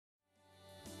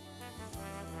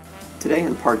Today,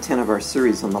 in part 10 of our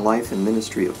series on the life and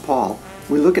ministry of Paul,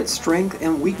 we look at strength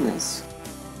and weakness.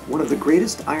 One of the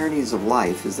greatest ironies of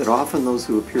life is that often those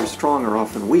who appear strong are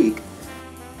often weak,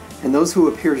 and those who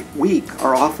appear weak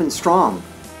are often strong.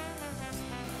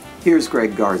 Here's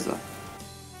Greg Garza.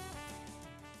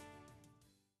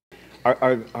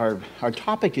 Our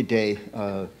topic today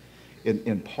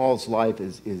in Paul's life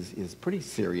is pretty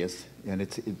serious, and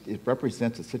it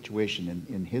represents a situation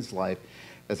in his life,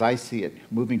 as I see it,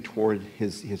 moving toward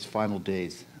his final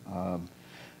days. The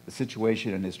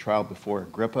situation in his trial before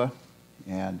Agrippa,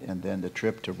 and then the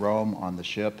trip to Rome on the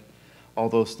ship. All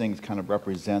those things kind of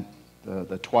represent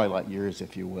the twilight years,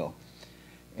 if you will.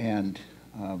 And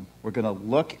we're going to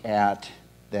look at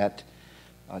that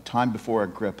time before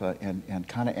Agrippa and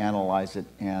kind of analyze it.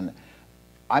 And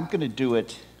I'm going to do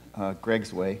it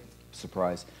Greg's way,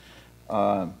 surprise.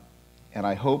 And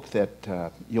I hope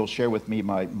that you'll share with me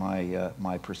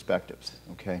my perspectives,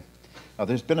 okay? Now,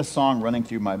 there's been a song running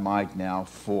through my mind now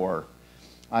for,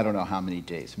 I don't know how many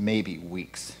days, maybe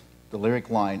weeks. The lyric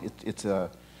line, it's a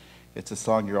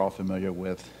song you're all familiar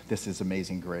with, "This is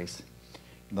Amazing Grace."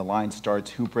 And the line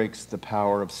starts, "Who breaks the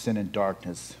power of sin and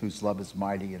darkness, whose love is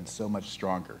mighty and so much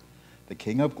stronger? The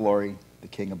King of glory, the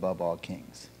King above all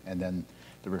kings." And then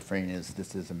the refrain is,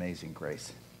 "This is amazing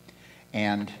grace."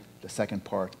 And the second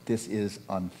part, "This is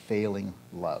unfailing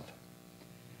love,"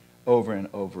 over and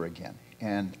over again.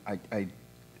 And I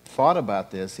thought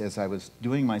about this as I was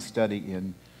doing my study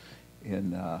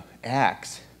in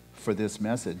Acts for this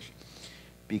message,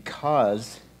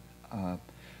 because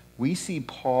we see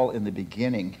Paul in the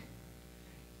beginning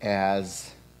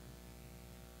as,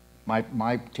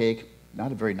 my take,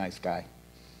 not a very nice guy.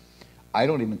 I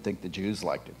don't even think the Jews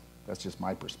liked him. That's just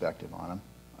my perspective on him.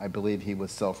 I believe he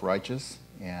was self-righteous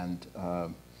and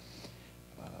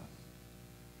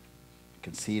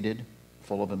conceited,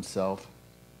 full of himself.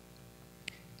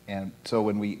 And so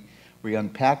when we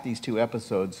unpack these two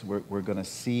episodes, we're going to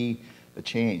see the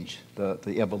change,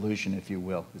 the evolution, if you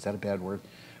will. Is that a bad word?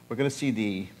 We're going to see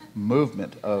the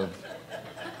movement of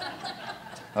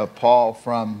Paul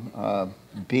from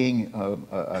being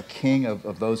a king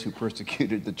of those who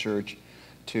persecuted the church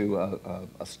to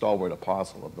a stalwart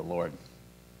apostle of the Lord.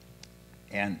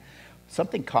 And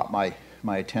something caught my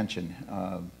attention.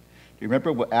 Do you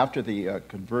remember after the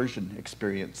conversion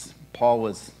experience,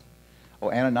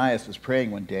 Ananias was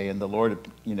praying one day, and the Lord,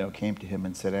 came to him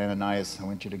and said, "Ananias, I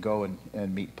want you to go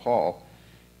and meet Paul."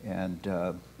 And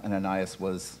Ananias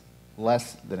was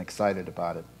less than excited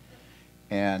about it,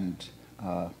 and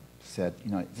said,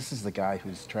 "This is the guy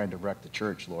who's trying to wreck the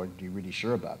church, Lord. Are you really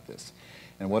sure about this?"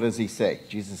 And what does he say?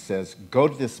 Jesus says, "Go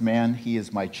to this man. He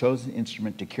is my chosen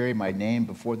instrument to carry my name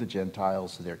before the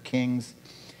Gentiles, their kings,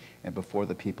 and before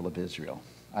the people of Israel.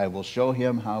 I will show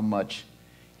him how much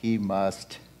he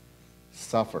must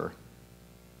suffer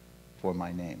for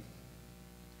my name."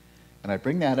 And I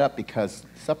bring that up because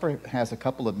suffer has a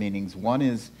couple of meanings. One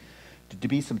is to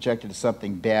be subjected to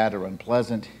something bad or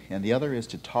unpleasant, and the other is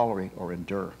to tolerate or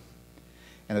endure.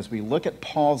 And as we look at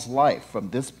Paul's life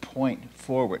from this point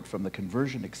forward, from the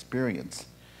conversion experience,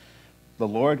 the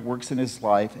Lord works in his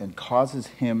life and causes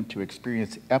him to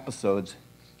experience episodes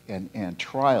and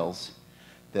trials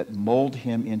that mold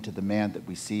him into the man that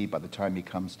we see by the time he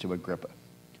comes to Agrippa.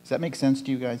 Does that make sense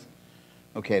to you guys?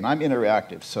 Okay, and I'm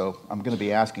interactive, so I'm going to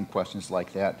be asking questions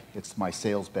like that. It's my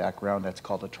sales background. That's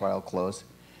called a trial close.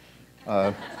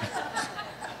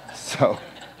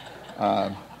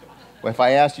 If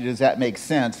I ask you, does that make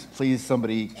sense? Please,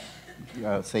 somebody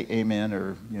say amen,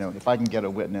 or, if I can get a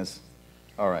witness.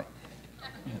 All right.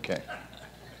 Okay.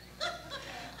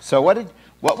 So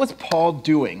what was Paul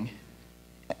doing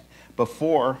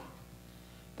before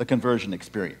the conversion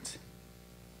experience?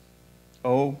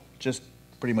 Oh, just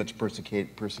pretty much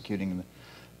persecuting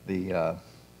the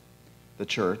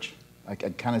church. I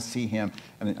can kind of see him,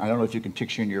 and I don't know if you can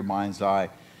picture in your mind's eye,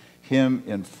 him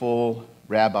in full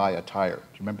rabbi attire. Do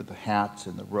you remember the hats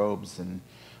and the robes and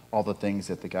all the things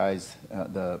that the guys,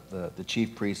 the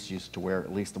chief priests used to wear,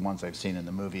 at least the ones I've seen in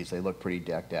the movies? They look pretty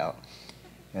decked out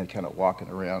and kind of walking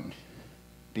around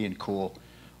being cool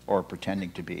or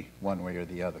pretending to be, one way or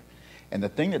the other. And the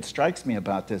thing that strikes me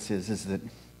about this is that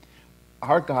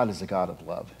our God is a God of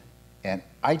love. And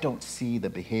I don't see the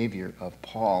behavior of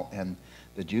Paul and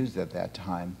the Jews at that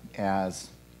time as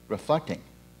reflecting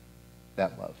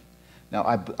that love. Now,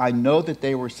 I know that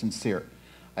they were sincere.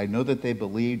 I know that they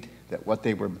believed that what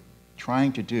they were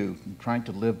trying to do, trying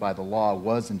to live by the law,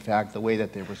 was in fact the way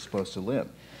that they were supposed to live.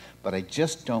 But I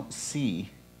just don't see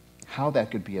how that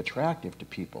could be attractive to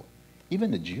people,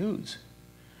 even the Jews.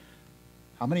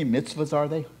 How many mitzvahs are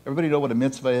they? Everybody know what a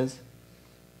mitzvah is?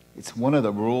 It's one of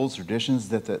the rules, traditions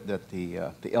that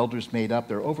the elders made up.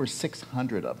 There are over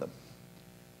 600 of them.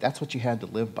 That's what you had to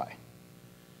live by.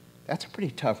 That's a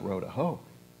pretty tough row to hoe.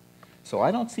 So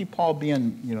I don't see Paul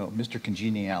being, Mr.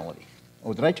 Congeniality.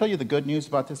 Oh, did I tell you the good news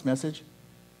about this message?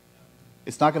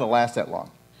 It's not going to last that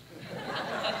long.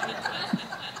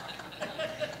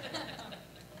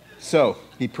 So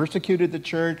he persecuted the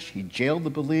church. He jailed the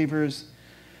believers.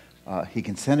 He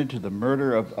consented to the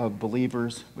murder of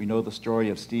believers. We know the story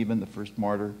of Stephen, the first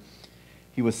martyr.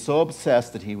 He was so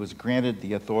obsessed that he was granted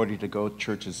the authority to go to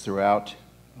churches throughout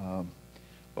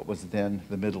what was then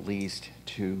the Middle East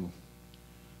to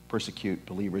persecute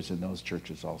believers in those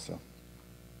churches also.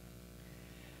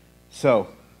 So,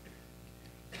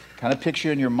 kind of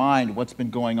picture in your mind what's been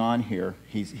going on here.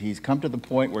 He's come to the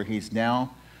point where he's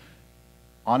now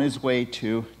on his way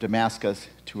to Damascus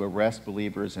to arrest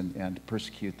believers and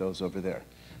persecute those over there.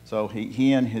 So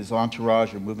he and his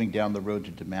entourage are moving down the road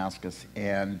to Damascus,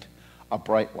 and a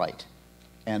bright light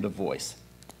and a voice.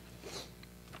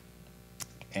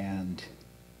 And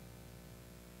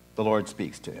the Lord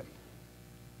speaks to him.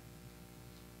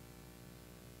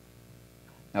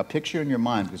 Now picture in your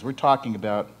mind, because we're talking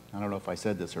about, I don't know if I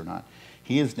said this or not,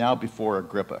 he is now before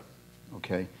Agrippa,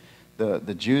 okay?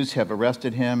 The Jews have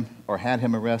arrested him, or had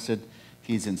him arrested.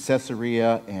 He's in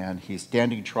Caesarea, and he's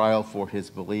standing trial for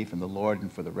his belief in the Lord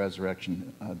and for the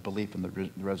resurrection, belief in the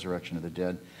resurrection of the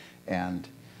dead. And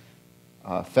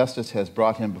Festus has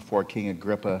brought him before King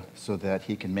Agrippa so that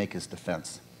he can make his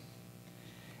defense.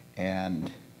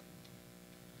 And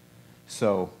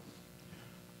so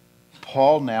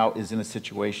Paul now is in a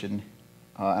situation,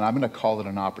 and I'm going to call it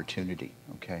an opportunity,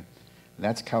 okay? And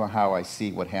that's kind of how I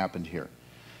see what happened here.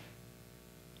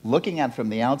 Looking at it from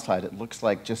the outside, it looks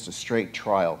like just a straight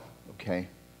trial, okay?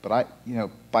 But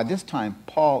by this time,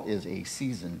 Paul is a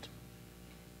seasoned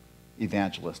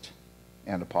evangelist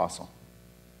and apostle.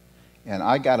 And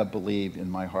I got to believe in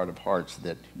my heart of hearts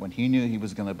that when he knew he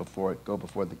was going to go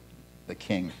before the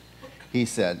king, he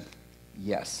said,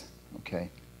 yes, okay,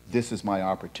 this is my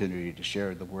opportunity to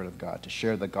share the word of God, to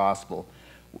share the gospel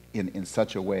in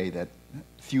such a way that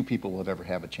few people will ever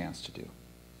have a chance to do,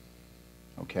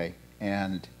 okay?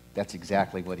 And that's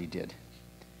exactly what he did.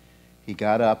 He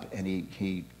got up and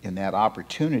he in that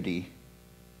opportunity,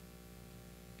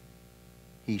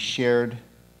 he shared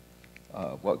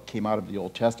what came out of the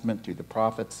Old Testament through the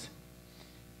prophets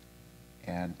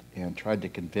and tried to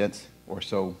convince, or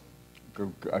so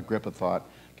Agrippa thought,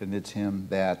 convince him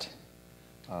that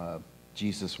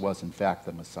Jesus was in fact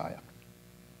the Messiah.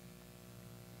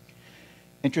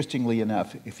 Interestingly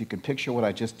enough, if you can picture what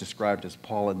I just described as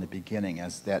Paul in the beginning,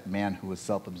 as that man who was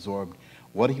self-absorbed,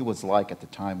 what he was like at the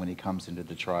time when he comes into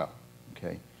the trial,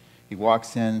 okay? He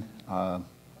walks in, I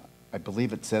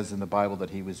believe it says in the Bible that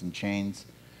he was in chains.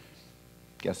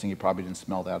 Guessing he probably didn't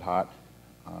smell that hot,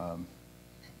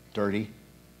 dirty.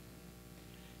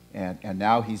 And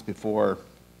now he's before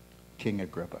King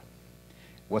Agrippa.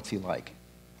 What's he like?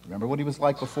 Remember what he was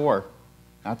like before?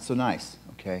 Not so nice,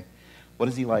 okay? What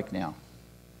is he like now?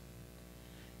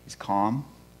 He's calm,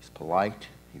 he's polite,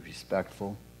 he's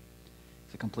respectful.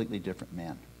 He's a completely different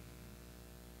man.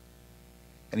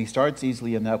 And he starts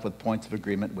easily enough with points of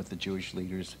agreement with the Jewish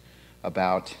leaders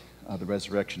about the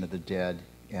resurrection of the dead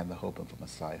and the hope of a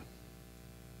Messiah.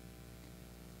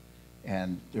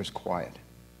 And there's quiet.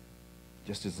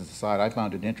 Just as an aside, I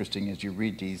found it interesting as you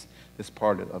read this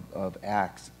part of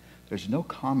Acts, there's no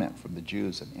comment from the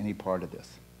Jews in any part of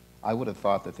this. I would have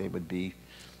thought that they would be,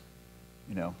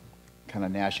 kind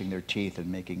of gnashing their teeth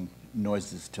and making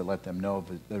noises to let them know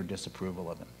of their disapproval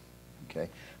of him. Okay?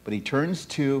 But he turns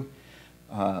to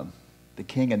the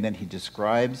king, and then he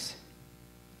describes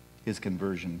his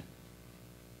conversion.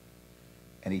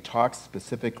 And he talks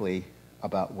specifically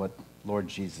about what Lord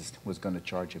Jesus was going to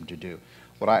charge him to do.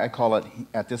 What I call it,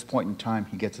 at this point in time,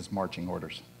 he gets his marching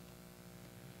orders.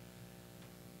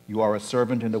 You are a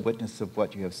servant and a witness of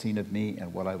what you have seen of me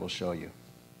and what I will show you.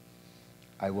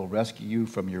 I will rescue you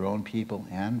from your own people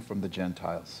and from the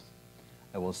Gentiles.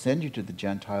 I will send you to the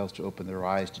Gentiles to open their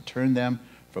eyes, to turn them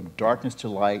from darkness to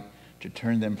light, to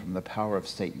turn them from the power of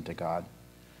Satan to God,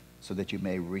 so that they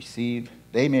may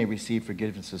receive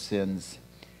forgiveness of sins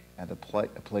and a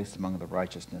place among the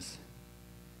righteousness,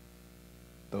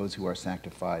 those who are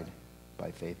sanctified by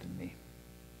faith in me.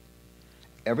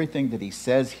 Everything that he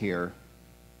says here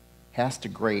has to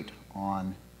grate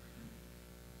on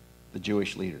the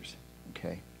Jewish leaders,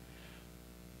 okay?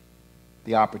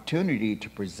 The opportunity to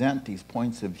present these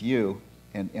points of view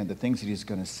and the things that he's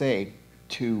going to say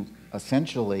to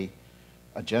essentially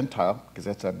a Gentile, because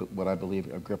that's what I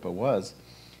believe Agrippa was,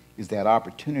 is that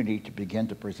opportunity to begin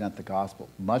to present the gospel,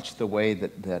 much the way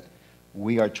that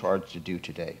we are charged to do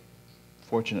today.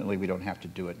 Fortunately, we don't have to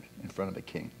do it in front of a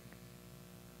king.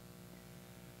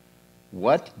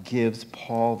 What gives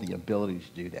Paul the ability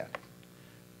to do that?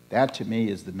 That, to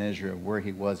me, is the measure of where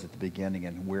he was at the beginning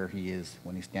and where he is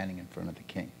when he's standing in front of the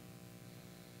king.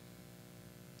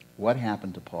 What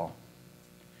happened to Paul?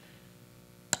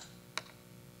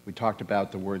 We talked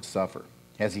about the word suffer.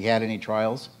 Has he had any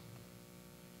trials?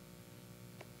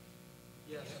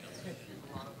 Yes.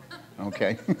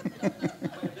 Okay.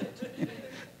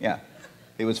 Yeah.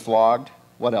 He was flogged.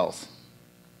 What else?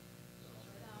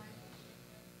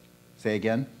 Say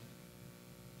again?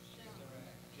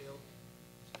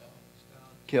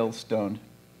 Killed, stoned.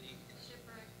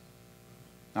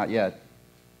 Not yet,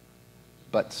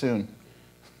 but soon.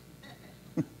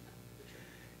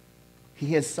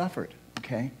 He has suffered,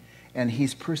 okay? And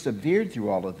he's persevered through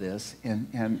all of this.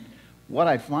 And what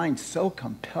I find so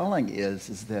compelling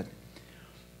is that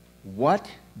what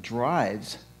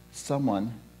drives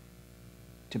someone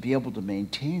to be able to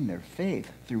maintain their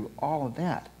faith through all of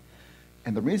that?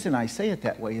 And the reason I say it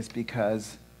that way is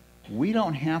because we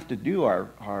don't have to do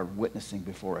our witnessing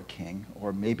before a king,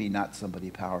 or maybe not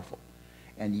somebody powerful.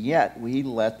 And yet we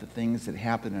let the things that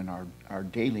happen in our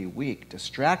daily week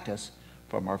distract us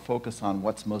from our focus on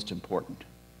what's most important.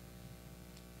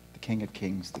 The King of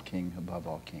Kings, the King above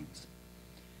all kings.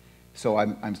 So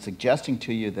I'm suggesting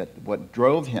to you that what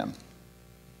drove him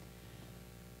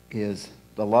is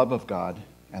the love of God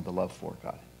and the love for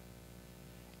God.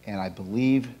 And I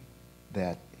believe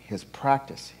that his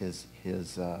practice,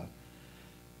 his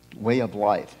way of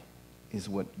life is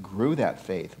what grew that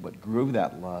faith, what grew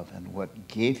that love, and what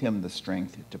gave him the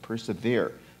strength to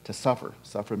persevere, to suffer.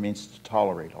 Suffer means to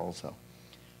tolerate also.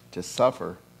 To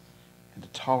suffer and to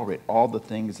tolerate all the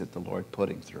things that the Lord put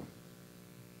him through.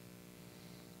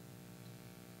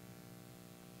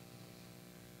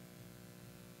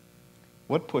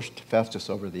 What pushed Festus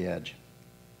over the edge?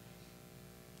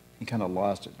 He kind of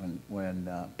lost it when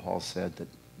Paul said that,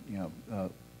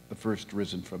 the first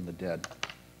risen from the dead.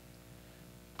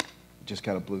 It just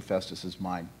kind of blew Festus's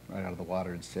mind right out of the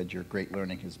water and said, your great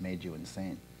learning has made you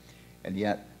insane. And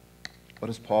yet, what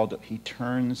does Paul do? He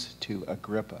turns to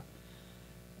Agrippa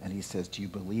and he says, do you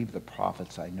believe the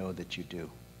prophets? I know that you do.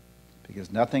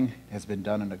 Because nothing has been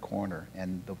done in a corner,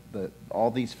 and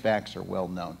all these facts are well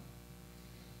known.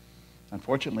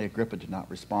 Unfortunately, Agrippa did not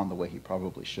respond the way he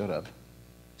probably should have.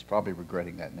 He's probably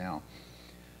regretting that now.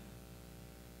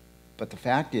 But the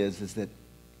fact is that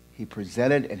he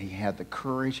presented and he had the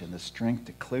courage and the strength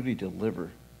to clearly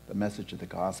deliver the message of the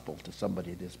gospel to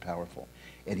somebody this powerful.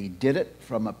 And he did it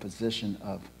from a position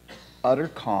of utter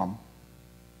calm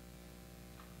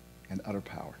and utter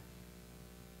power.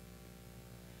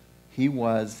 He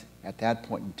was, at that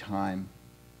point in time,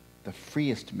 the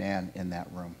freest man in that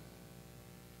room.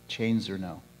 Chains or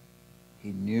no.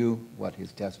 He knew what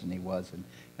his destiny was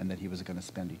and that he was going to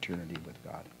spend eternity with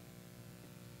God.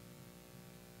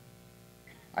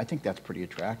 I think that's pretty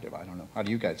attractive. I don't know. How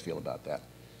do you guys feel about that?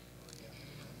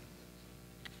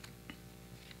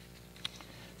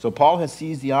 So Paul has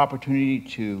seized the opportunity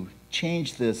to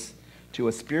change this to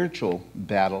a spiritual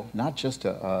battle, not just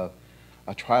a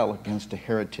trial against a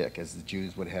heretic, as the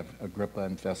Jews would have Agrippa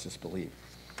and Festus believe.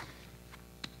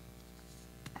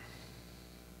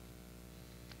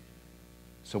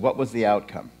 So what was the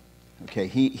outcome? Okay,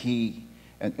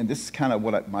 and this is kind of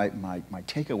what my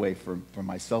takeaway for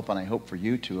myself, and I hope for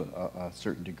you to a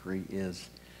certain degree, is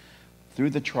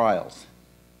through the trials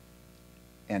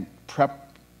and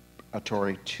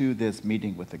preparatory to this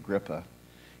meeting with Agrippa,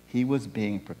 he was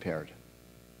being prepared.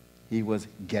 He was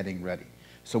getting ready.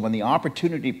 So when the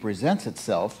opportunity presents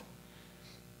itself,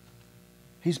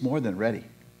 he's more than ready.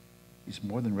 He's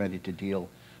more than ready to deal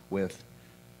with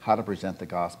how to present the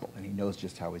gospel, and he knows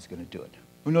just how he's going to do it.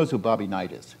 Who knows who Bobby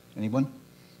Knight is? Anyone?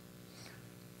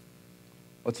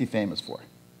 What's he famous for?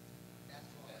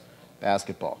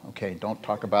 Basketball. Okay, don't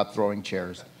talk about throwing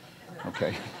chairs,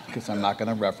 okay, because I'm not going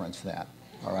to reference that.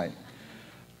 All right.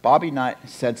 Bobby Knight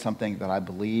said something that I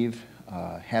believe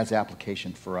has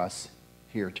application for us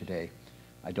here today.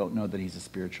 I don't know that he's a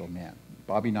spiritual man.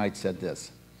 Bobby Knight said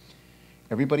this: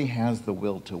 everybody has the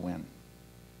will to win.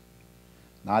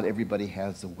 Not everybody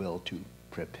has the will to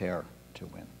prepare to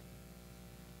win.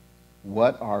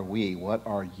 What are we, what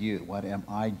are you, what am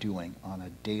I doing on a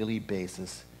daily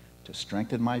basis to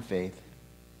strengthen my faith,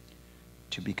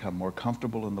 to become more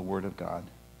comfortable in the Word of God,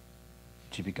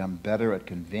 to become better at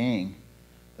conveying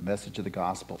the message of the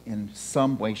gospel in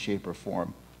some way, shape, or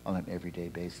form on an everyday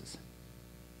basis?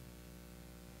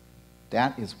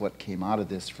 That is what came out of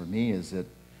this for me, is that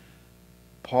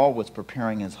Paul was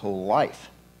preparing his whole life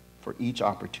for each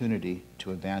opportunity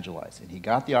to evangelize. And he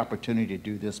got the opportunity to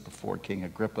do this before King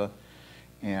Agrippa,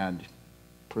 and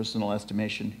personal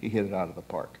estimation, he hit it out of the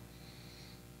park.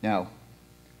 Now,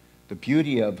 the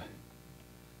beauty of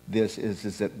this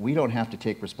is that we don't have to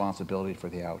take responsibility for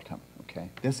the outcome, okay?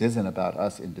 This isn't about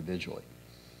us individually.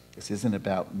 This isn't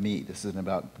about me. This isn't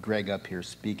about Greg up here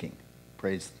speaking.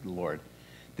 Praise the Lord.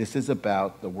 This is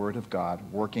about the Word of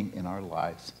God working in our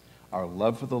lives, our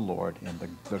love for the Lord, and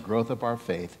the growth of our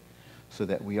faith, so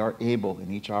that we are able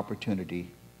in each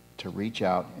opportunity to reach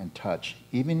out and touch,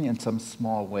 even in some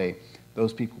small way,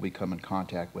 those people we come in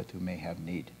contact with who may have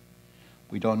need.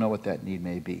 We don't know what that need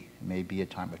may be. It may be a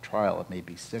time of trial. It may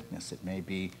be sickness. It may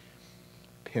be,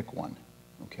 pick one,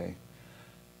 okay?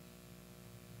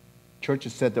 Church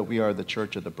has said that we are the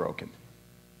church of the broken.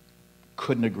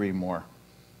 Couldn't agree more.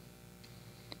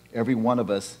 Every one of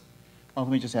us, let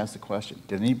me just ask the question.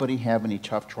 Did anybody have any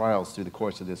tough trials through the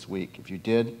course of this week? If you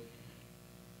did,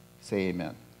 say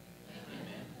amen. Amen.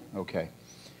 Okay.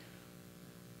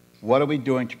 What are we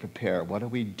doing to prepare? What are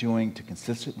we doing to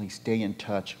consistently stay in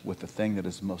touch with the thing that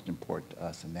is most important to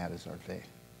us, and that is our faith?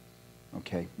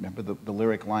 Okay, remember the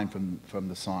lyric line from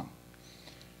the song.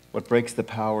 What breaks the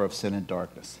power of sin and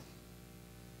darkness?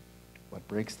 What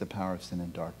breaks the power of sin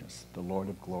and darkness? The Lord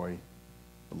of glory,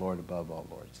 the Lord above all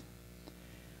lords.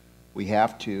 We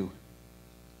have to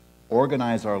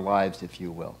organize our lives, if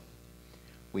you will.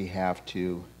 We have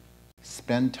to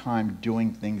spend time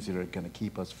doing things that are going to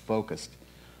keep us focused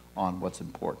on what's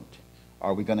important.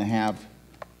 Are we going to have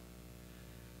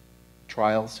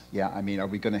trials? Yeah, are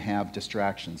we going to have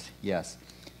distractions? Yes.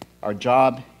 Our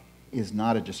job is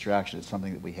not a distraction. It's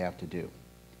something that we have to do.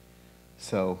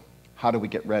 So how do we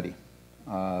get ready?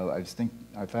 I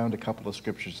found a couple of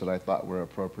scriptures that I thought were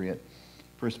appropriate.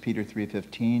 1 Peter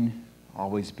 3:15,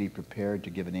 always be prepared to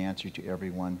give an answer to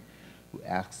everyone who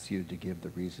asks you to give the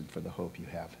reason for the hope you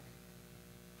have.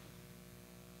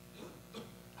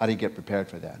 How do you get prepared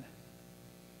for that?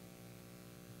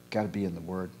 You've got to be in the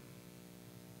Word.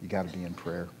 You've got to be in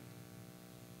prayer.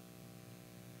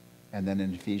 And then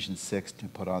in Ephesians 6, to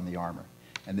put on the armor.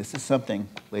 And this is something,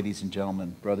 ladies and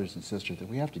gentlemen, brothers and sisters, that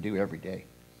we have to do every day.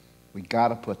 We've got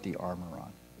to put the armor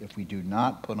on. If we do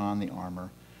not put on the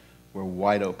armor, we're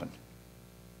wide open.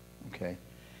 Okay?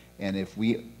 And if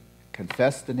we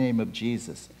confess the name of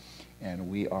Jesus,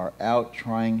 and we are out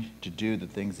trying to do the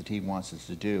things that he wants us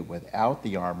to do without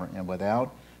the armor and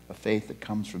without a faith that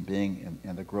comes from being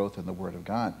in the growth in the Word of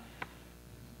God,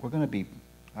 we're going to be,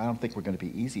 I don't think we're going to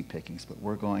be easy pickings, but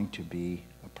we're going to be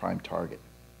a prime target.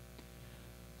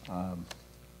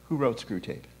 Who wrote Screw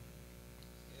Tape?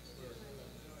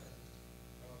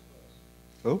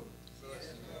 Who?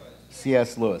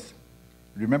 C.S. Lewis.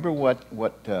 Remember what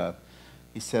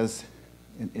he says?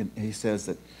 He says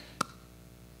that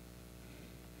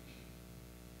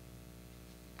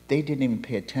they didn't even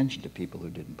pay attention to people who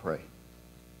didn't pray.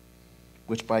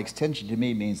 Which by extension to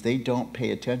me means they don't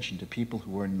pay attention to people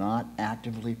who are not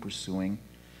actively pursuing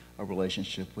a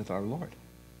relationship with our Lord.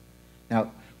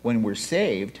 Now, when we're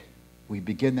saved, we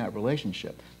begin that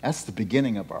relationship. That's the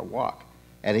beginning of our walk.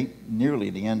 At nearly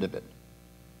the end of it.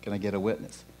 Can I get a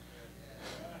witness?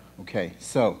 Okay,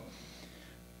 so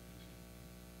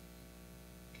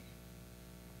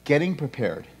getting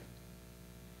prepared,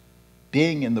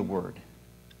 being in the Word,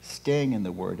 staying in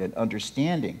the Word, and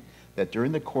understanding that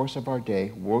during the course of our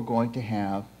day, we're going to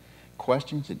have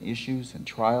questions and issues and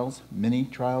trials, many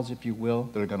trials, if you will,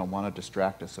 that are going to want to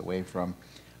distract us away from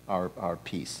our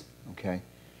peace, okay?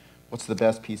 What's the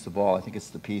best peace of all? I think it's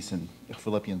the peace in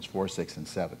Philippians 4, 6, and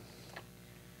 7.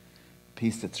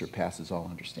 Peace that surpasses all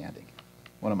understanding.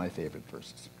 One of my favorite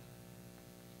verses.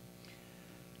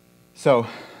 So,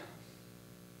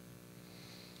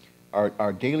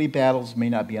 our daily battles may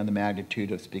not be on the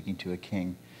magnitude of speaking to a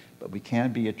king, but we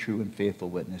can be a true and faithful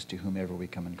witness to whomever we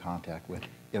come in contact with,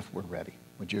 if we're ready.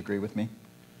 Would you agree with me?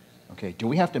 Okay, do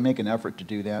we have to make an effort to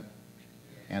do that?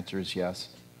 Answer is yes.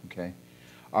 Okay.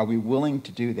 Are we willing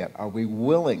to do that? Are we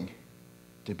willing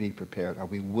to be prepared? Are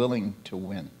we willing to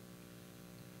win?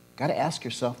 Got to ask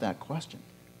yourself that question.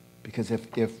 Because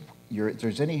if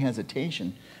there's any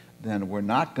hesitation, then we're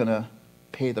not going to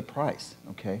pay the price,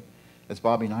 okay? As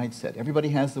Bobby Knight said, everybody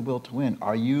has the will to win.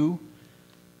 Are you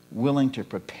willing to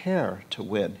prepare to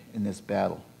win in this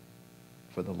battle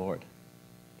for the Lord,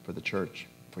 for the church,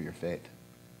 for your faith?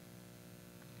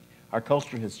 Our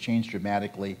culture has changed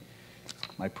dramatically.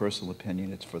 My personal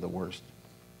opinion, it's for the worst.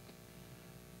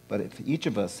 But if each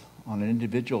of us, on an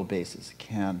individual basis,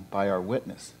 can, by our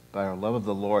witness, by our love of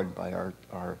the Lord, by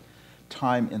our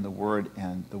time in the Word,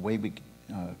 and the way we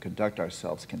conduct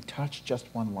ourselves can touch just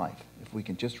one life, if we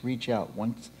can just reach out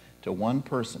once to one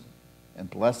person and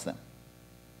bless them,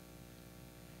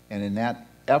 and in that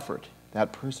effort,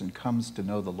 that person comes to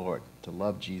know the Lord, to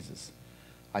love Jesus,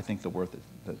 I think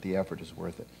the effort is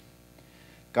worth it.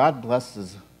 God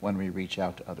blesses when we reach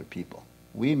out to other people.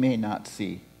 We may not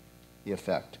see the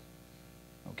effect,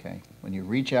 okay? When you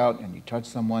reach out and you touch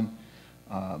someone,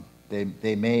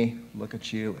 they may look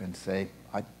at you and say,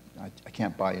 I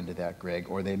can't buy into that, Greg,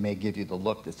 or they may give you the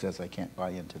look that says, I can't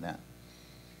buy into that.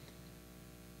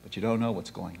 But you don't know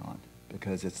what's going on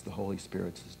because it's the Holy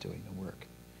Spirit that's doing the work.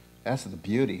 That's the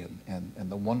beauty and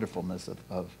the wonderfulness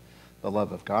of the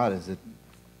love of God, is it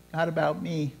not about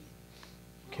me,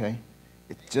 okay?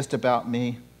 It's just about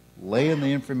me laying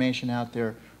the information out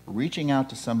there, reaching out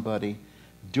to somebody,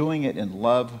 doing it in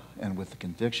love and with the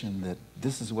conviction that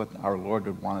this is what our Lord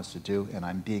would want us to do, and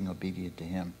I'm being obedient to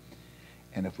him.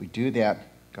 And if we do that,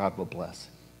 God will bless.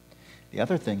 The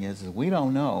other thing is we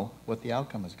don't know what the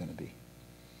outcome is going to be.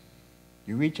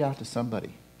 You reach out to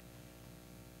somebody,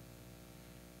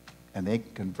 and they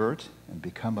convert and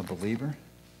become a believer,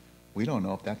 we don't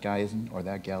know if that guy isn't or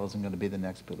that gal isn't going to be the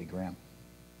next Billy Graham.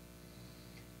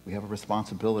 We have a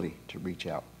responsibility to reach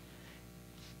out.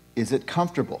 Is it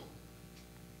comfortable?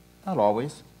 Not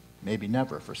always, maybe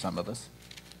never for some of us.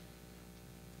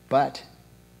 But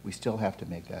we still have to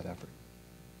make that effort.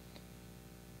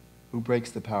 Who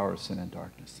breaks the power of sin and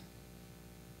darkness?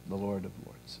 The Lord of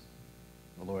Lords.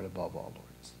 The Lord above all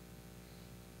lords.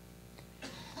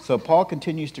 So Paul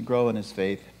continues to grow in his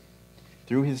faith.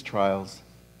 Through his trials,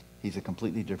 he's a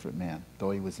completely different man.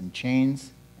 Though he was in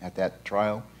chains at that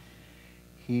trial,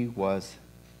 he was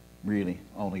really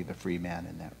only the free man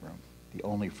in that room. The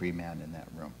only free man in that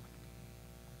room.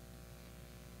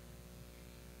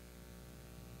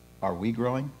 Are we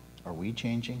growing? Are we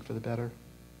changing for the better?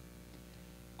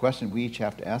 Question we each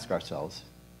have to ask ourselves,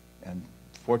 and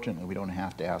fortunately we don't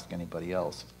have to ask anybody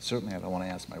else. Certainly I don't want to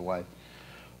ask my wife.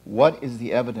 What is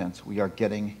the evidence we are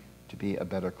getting to be a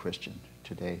better Christian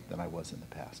today than I was in the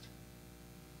past?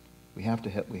 We have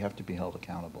to be held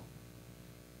accountable.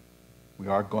 We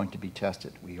are going to be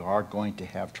tested. We are going to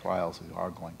have trials. We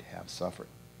are going to have suffering.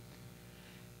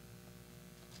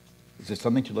 Is there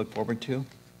something to look forward to?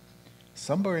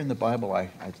 Somewhere in the Bible, I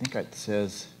think it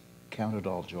says, count it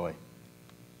all joy.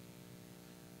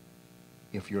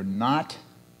 If you're not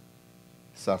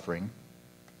suffering,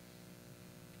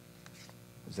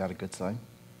 is that a good sign?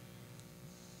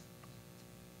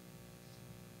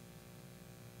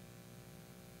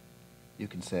 You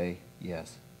can say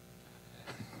yes.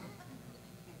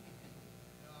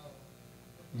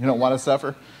 You don't want to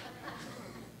suffer?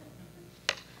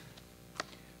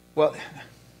 Well,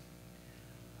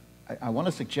 I want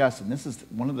to suggest, and this is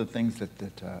one of the things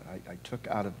that I took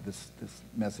out of this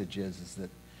message is that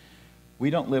we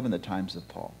don't live in the times of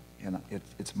Paul. And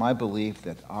it's my belief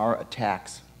that our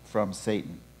attacks from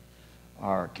Satan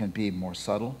can be more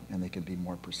subtle and they can be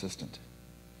more persistent.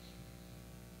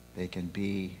 They can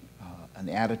be an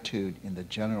attitude in the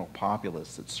general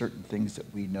populace that certain things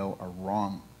that we know are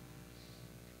wrong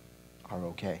are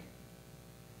okay.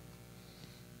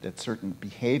 That certain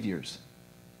behaviors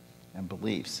and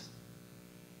beliefs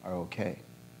are okay,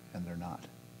 and they're not.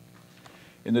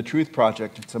 In the Truth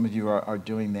Project, and some of you are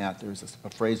doing that, there's a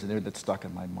phrase in there that's stuck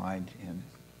in my mind, and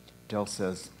Del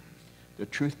says, the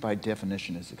truth by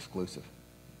definition is exclusive.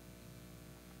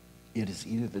 It is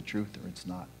either the truth or it's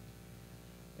not.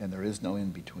 And there is no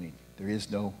in-between. There is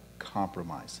no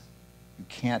compromise. You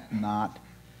can't not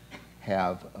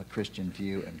have a Christian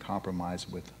view and compromise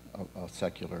with a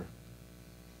secular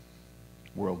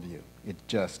worldview. It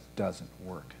just doesn't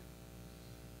work.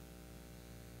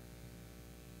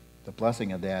 The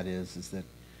blessing of that is that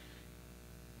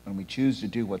when we choose to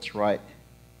do what's right,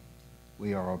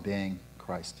 we are obeying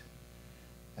Christ.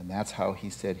 And that's how he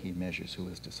said he measures who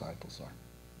his disciples are.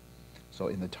 So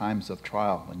in the times of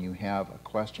trial, when you have a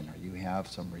question or you have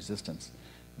some resistance,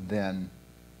 then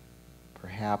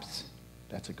perhaps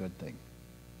that's a good thing.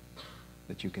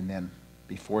 That you can then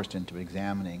be forced into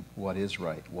examining what is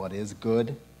right, what is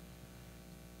good,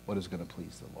 what is going to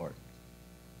please the Lord.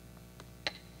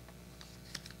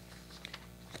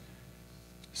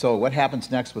 So what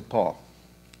happens next with Paul?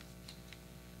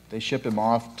 They ship him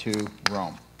off to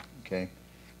Rome, okay?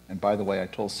 And by the way, I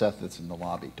told Seth this in the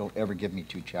lobby. Don't ever give me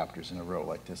 2 chapters in a row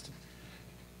like this,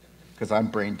 because I'm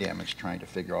brain damaged trying to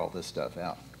figure all this stuff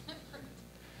out.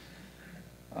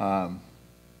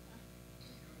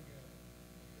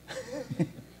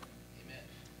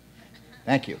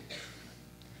 Thank you.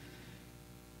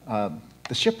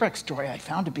 The shipwreck story I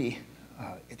found to be,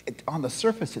 on the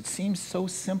surface, it seems so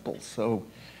simple, so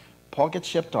Paul gets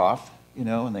shipped off,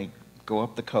 and they go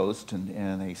up the coast,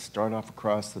 and they start off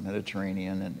across the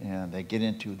Mediterranean, and they get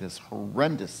into this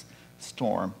horrendous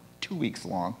storm, 2 weeks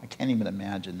long. I can't even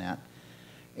imagine that.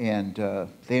 And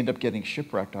they end up getting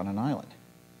shipwrecked on an island.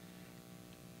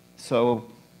 So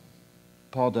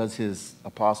Paul does his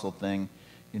apostle thing,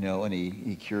 and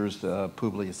he cures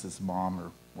Publius's mom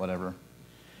or whatever.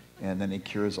 And then he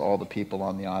cures all the people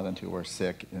on the island who are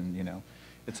sick, and,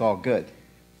 it's all good.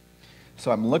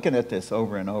 So I'm looking at this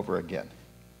over and over again.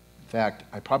 In fact,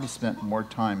 I probably spent more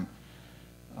time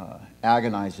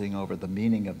agonizing over the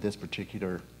meaning of this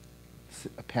particular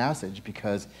passage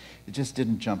because it just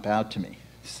didn't jump out to me.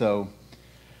 So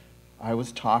I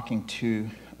was talking to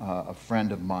a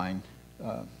friend of mine,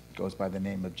 goes by the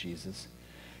name of Jesus,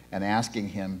 and asking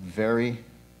him very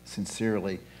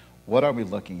sincerely, what are we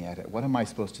looking at? What am I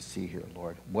supposed to see here,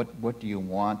 Lord? What do you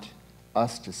want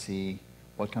us to see?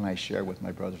 What can I share with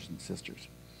my brothers and sisters?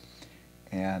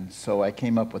 And so I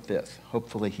came up with this.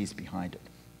 Hopefully he's behind it.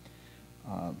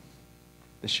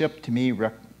 The ship, to me,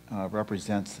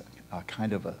 represents a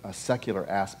kind of a secular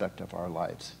aspect of our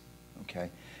lives,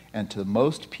 okay? And to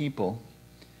most people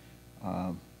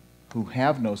who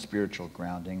have no spiritual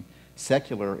grounding,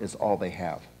 secular is all they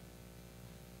have.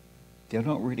 They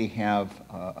don't really have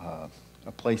a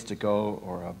place to go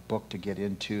or a book to get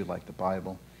into like the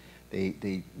Bible.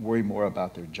 They worry more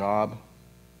about their job,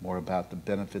 more about the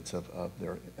benefits of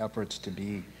their efforts to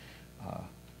be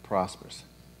prosperous.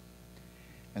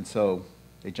 And so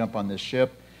they jump on this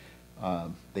ship.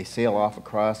 They sail off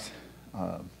across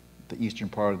the eastern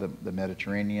part of the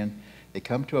Mediterranean. They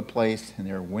come to a place, and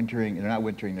they're wintering. They're not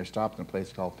wintering. They're stopped in a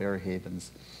place called Fair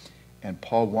Havens. And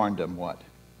Paul warned them, what?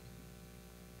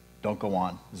 Don't go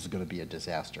on. This is going to be a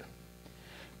disaster.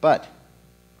 But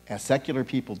as secular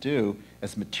people do,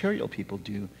 as material people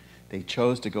do, they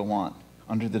chose to go on.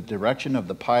 Under the direction of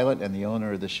the pilot and the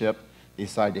owner of the ship, they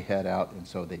decide to head out, and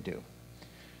so they do.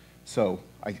 So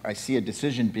I see a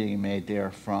decision being made there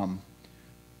from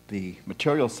the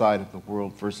material side of the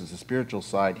world versus the spiritual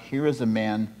side. Here is a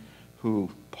man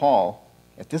who, Paul,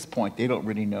 at this point, they don't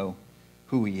really know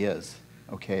who he is,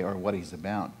 okay, or what he's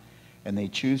about. And they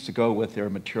choose to go with their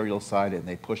material side, and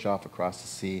they push off across the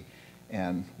sea,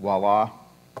 and voila,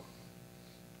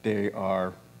 they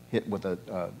are hit with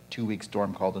a 2-week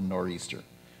storm called a nor'easter.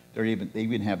 They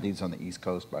even have these on the East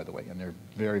Coast, by the way, and they're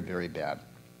very, very bad.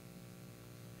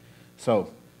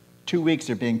 So 2 weeks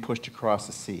they're being pushed across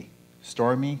the sea.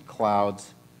 Stormy,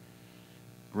 clouds,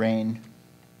 rain,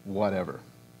 whatever.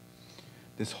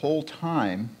 This whole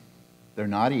time, they're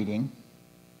not eating.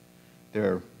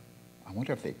 I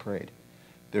wonder if they prayed.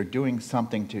 They're doing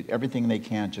something everything they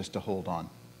can just to hold on.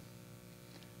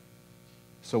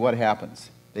 So what happens?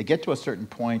 They get to a certain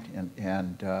point,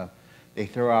 and they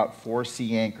throw out 4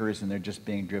 sea anchors, and they're just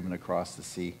being driven across the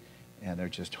sea, and they're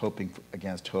just hoping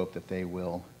against hope that they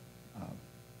will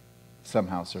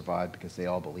somehow survive, because they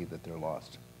all believe that they're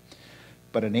lost.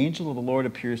 But an angel of the Lord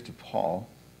appears to Paul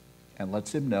and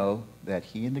lets him know that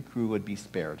he and the crew would be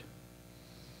spared.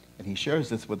 And he shares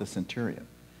this with the centurion.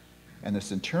 And the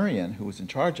centurion, who was in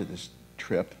charge of this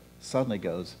trip, suddenly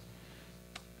goes,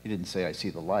 he didn't say, I see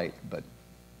the light, but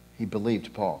he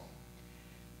believed Paul.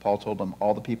 Paul told him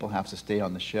all the people have to stay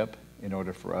on the ship in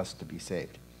order for us to be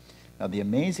saved. Now, the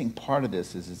amazing part of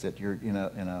this is that you're in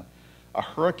a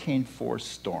hurricane-force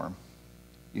storm.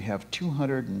 You have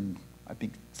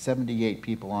 278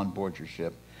 people on board your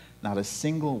ship. Not a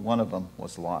single one of them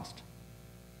was lost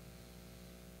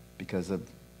because of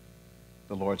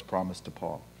the Lord's promise to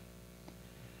Paul.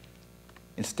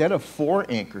 Instead of 4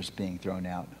 anchors being thrown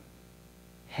out,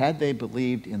 had they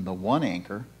believed in the 1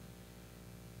 anchor,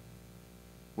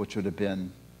 which would have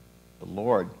been the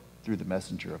Lord through the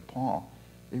messenger of Paul,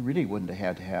 they really wouldn't have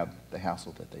had to have the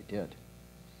hassle that they did.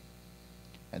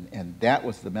 And that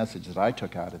was the message that I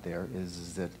took out of there,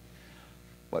 is that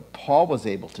what Paul was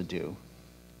able to do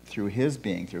through his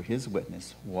being, through his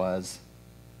witness, was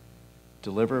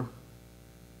deliver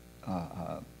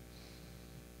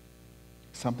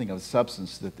something of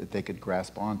substance that they could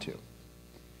grasp onto.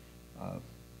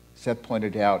 Seth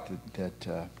pointed out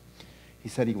that he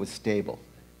said he was stable.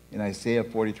 In Isaiah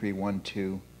 43, 1,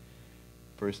 2,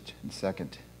 first and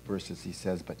second verses, he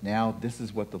says, but now this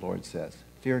is what the Lord says,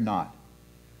 fear not,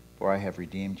 for I have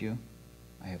redeemed you.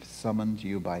 I have summoned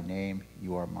you by name.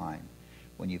 You are mine.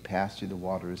 When you pass through the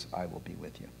waters, I will be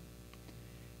with you.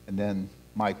 And then,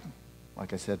 like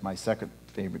I said, my second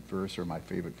favorite verse, or my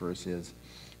favorite verse, is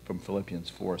from Philippians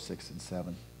 4, 6, and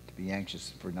 7. To be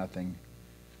anxious for nothing,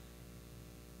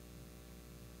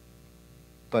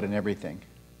 but in everything,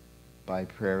 by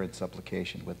prayer and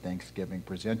supplication with thanksgiving,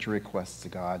 present your requests to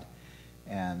God,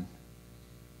 and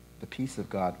The peace of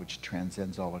God, which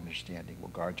transcends all understanding, will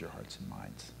guard your hearts and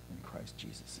minds in Christ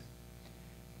Jesus.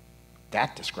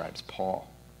 That describes Paul.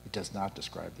 It does not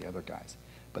describe the other guys.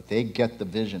 But they get the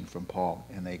vision from Paul,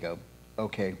 and they go,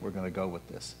 okay, we're going to go with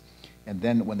this. And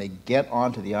then when they get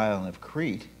onto the island of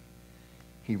Crete,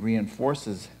 he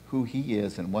reinforces who he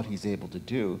is and what he's able to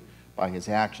do by his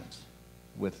actions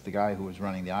with the guy who was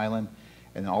running the island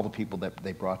and all the people that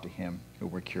they brought to him who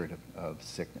were cured of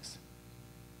sickness.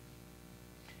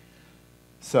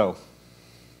 So,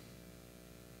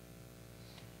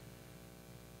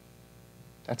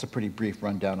 that's a pretty brief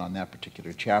rundown on that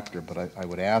particular chapter, but I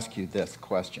would ask you this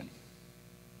question.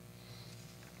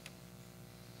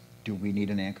 Do we need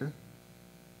an anchor?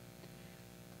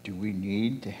 Do we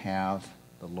need to have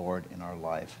the Lord in our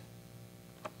life?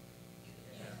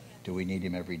 Do we need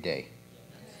him every day?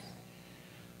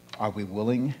 Are we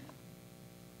willing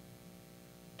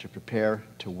to prepare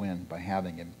to win by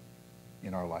having him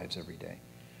in our lives every day?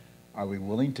 Are we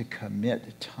willing to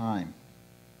commit time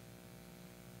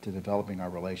to developing our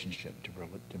relationship, to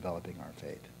developing our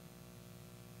faith?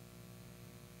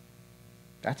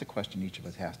 That's a question each of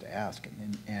us has to ask.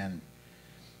 And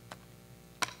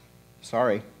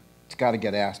sorry, it's got to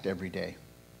get asked every day,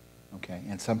 okay?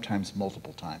 And sometimes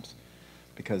multiple times.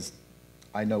 Because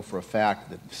I know for a fact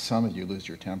that some of you lose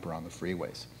your temper on the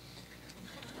freeways.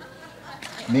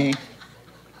 Me,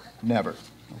 never,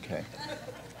 okay?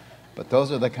 But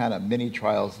those are the kind of mini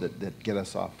trials that get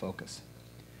us off focus.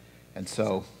 And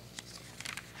so,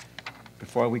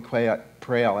 before we pray,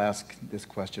 I'll ask this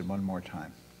question one more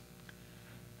time.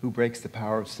 Who breaks the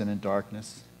power of sin and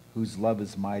darkness? Whose love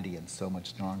is mighty and so much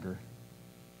stronger?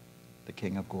 The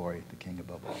King of glory, the King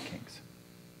above all kings.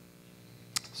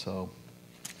 So,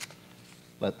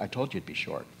 I told you it'd be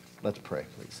short. Let's pray,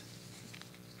 please.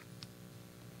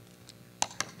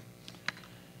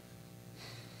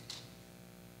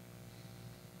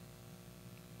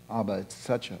 Abba, it's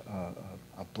such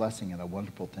a blessing and a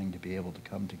wonderful thing to be able to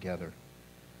come together,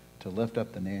 to lift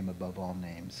up the name above all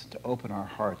names, to open our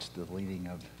hearts to the leading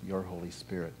of your Holy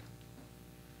Spirit,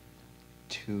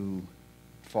 to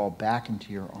fall back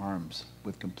into your arms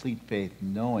with complete faith,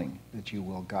 knowing that you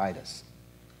will guide us.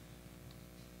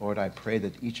 Lord, I pray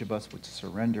that each of us would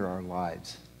surrender our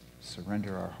lives,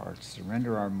 surrender our hearts,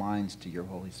 surrender our minds to your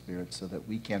Holy Spirit so that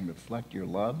we can reflect your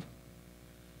love,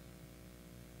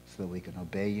 so that we can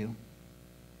obey you,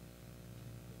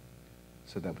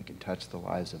 so that we can touch the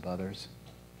lives of others,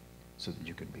 so that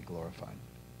you can be glorified.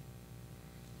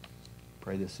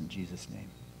 Pray this in Jesus' name.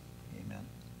 Amen.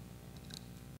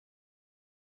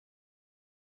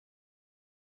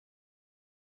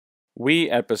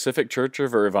 We at Pacific Church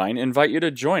of Irvine invite you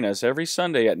to join us every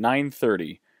Sunday at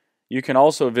 9:30. You can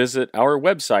also visit our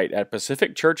website at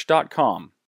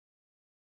pacificchurch.com.